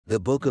The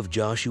book of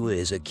Joshua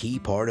is a key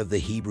part of the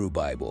Hebrew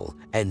Bible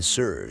and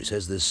serves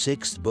as the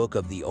sixth book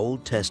of the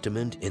Old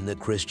Testament in the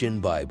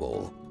Christian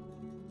Bible.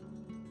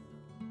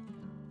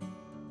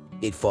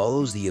 It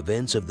follows the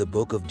events of the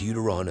book of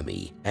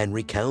Deuteronomy and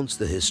recounts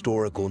the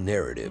historical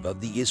narrative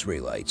of the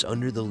Israelites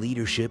under the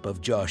leadership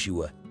of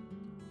Joshua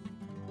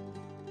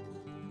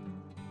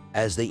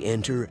as they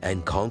enter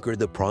and conquer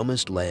the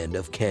promised land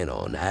of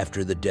Canaan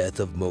after the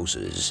death of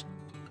Moses.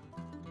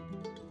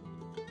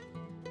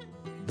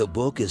 The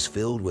book is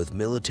filled with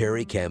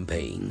military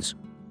campaigns,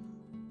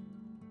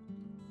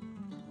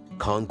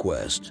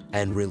 conquest,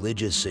 and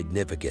religious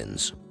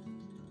significance,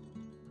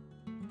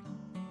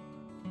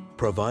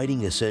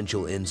 providing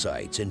essential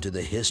insights into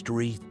the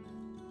history,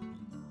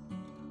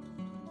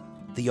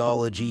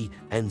 theology,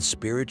 and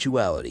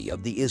spirituality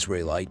of the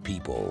Israelite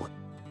people.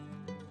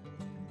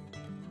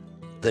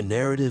 The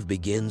narrative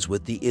begins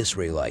with the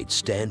Israelites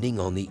standing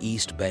on the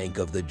east bank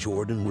of the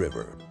Jordan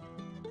River,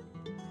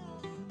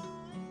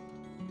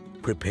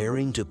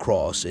 preparing to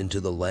cross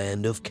into the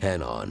land of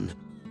Canaan.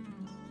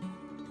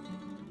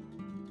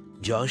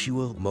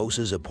 Joshua,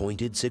 Moses'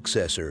 appointed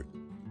successor,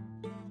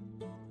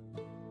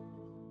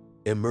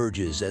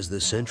 emerges as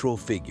the central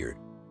figure,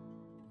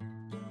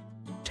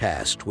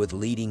 tasked with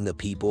leading the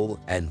people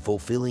and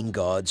fulfilling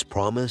God's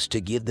promise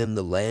to give them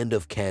the land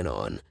of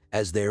Canaan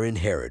as their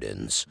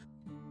inheritance.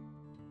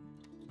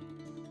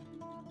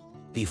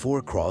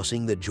 Before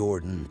crossing the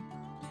Jordan,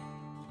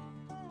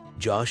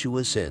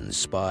 Joshua sends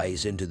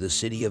spies into the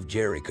city of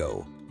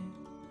Jericho,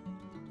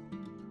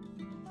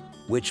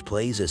 which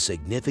plays a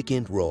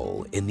significant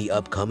role in the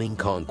upcoming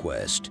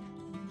conquest.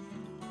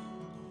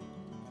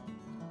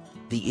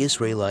 The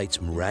Israelites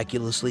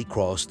miraculously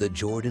crossed the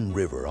Jordan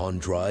River on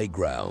dry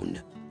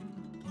ground,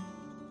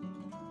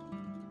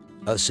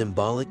 a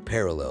symbolic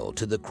parallel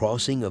to the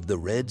crossing of the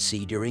Red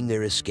Sea during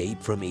their escape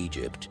from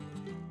Egypt.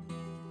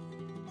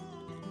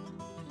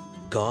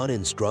 God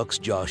instructs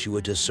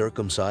Joshua to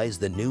circumcise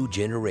the new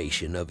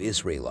generation of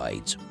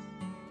Israelites,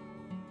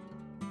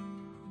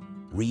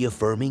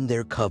 reaffirming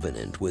their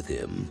covenant with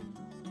him.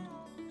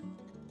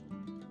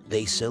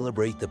 They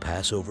celebrate the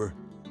Passover,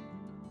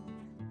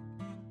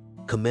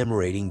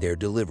 commemorating their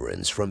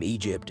deliverance from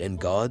Egypt and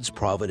God's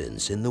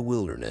providence in the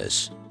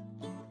wilderness.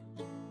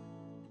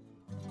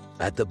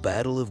 At the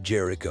Battle of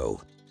Jericho,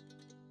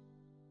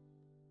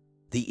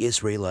 the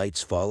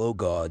Israelites follow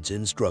God's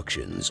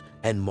instructions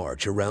and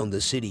march around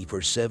the city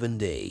for 7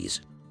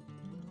 days,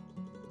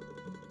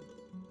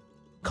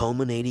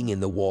 culminating in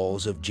the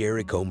walls of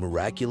Jericho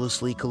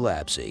miraculously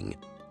collapsing,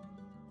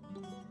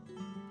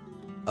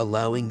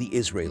 allowing the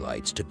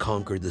Israelites to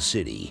conquer the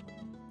city.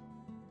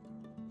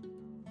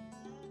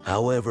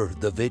 However,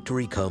 the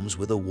victory comes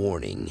with a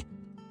warning.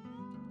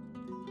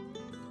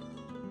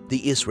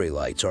 The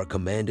Israelites are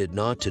commanded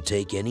not to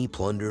take any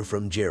plunder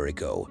from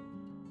Jericho,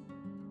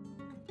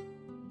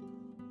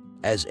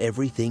 as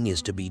everything is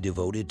to be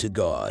devoted to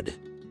God.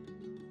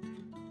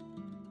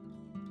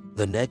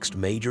 The next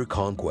major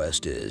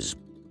conquest is,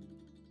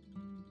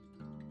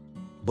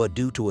 but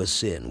due to a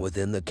sin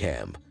within the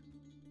camp,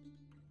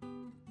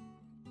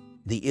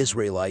 the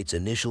Israelites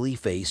initially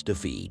face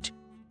defeat.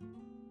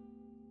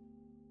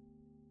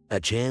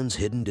 Achan's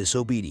hidden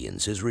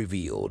disobedience is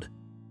revealed,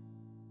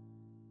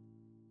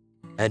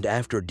 and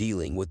after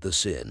dealing with the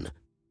sin,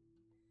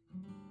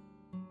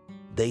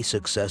 they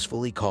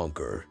successfully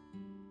conquer.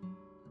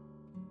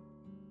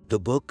 The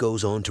book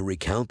goes on to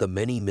recount the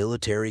many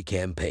military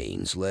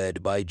campaigns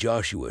led by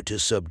Joshua to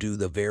subdue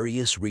the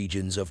various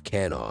regions of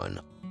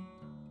Canaan,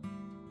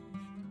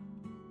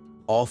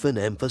 often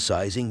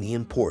emphasizing the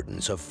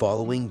importance of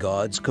following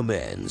God's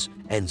commands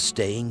and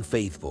staying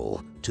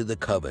faithful to the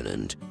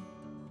covenant.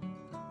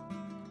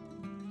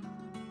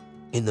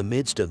 In the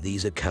midst of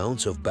these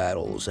accounts of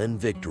battles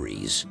and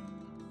victories,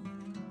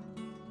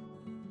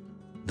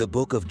 the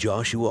book of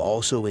Joshua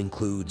also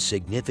includes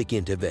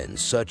significant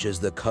events such as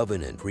the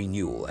covenant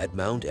renewal at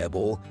Mount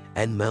Ebal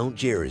and Mount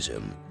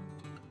Gerizim,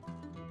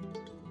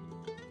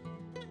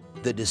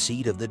 the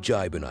deceit of the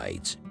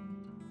Gibeonites,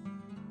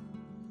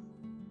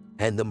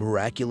 and the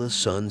miraculous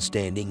sun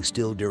standing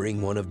still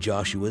during one of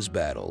Joshua's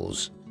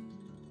battles.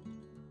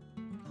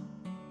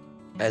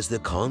 As the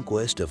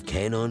conquest of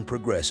Canaan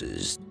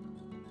progresses,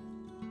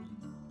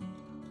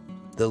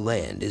 the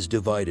land is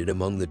divided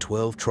among the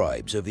 12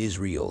 tribes of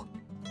Israel,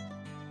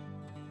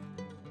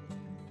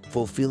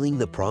 fulfilling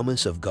the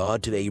promise of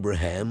God to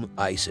Abraham,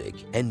 Isaac,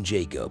 and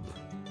Jacob.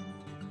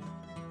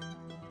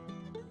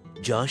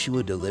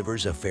 Joshua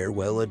delivers a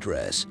farewell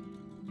address,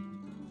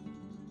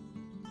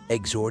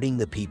 exhorting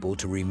the people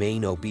to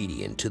remain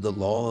obedient to the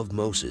law of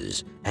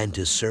Moses and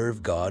to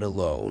serve God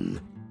alone.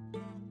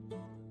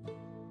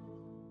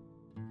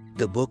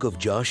 The book of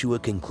Joshua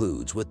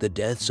concludes with the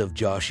deaths of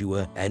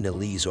Joshua and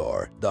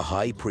Eleazar, the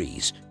high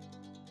priest,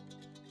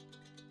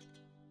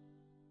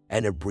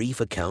 and a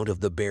brief account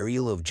of the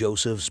burial of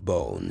Joseph's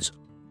bones,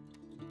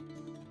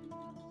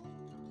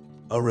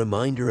 a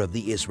reminder of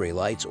the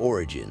Israelites'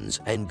 origins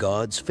and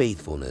God's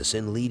faithfulness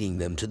in leading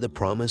them to the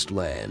promised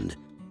land.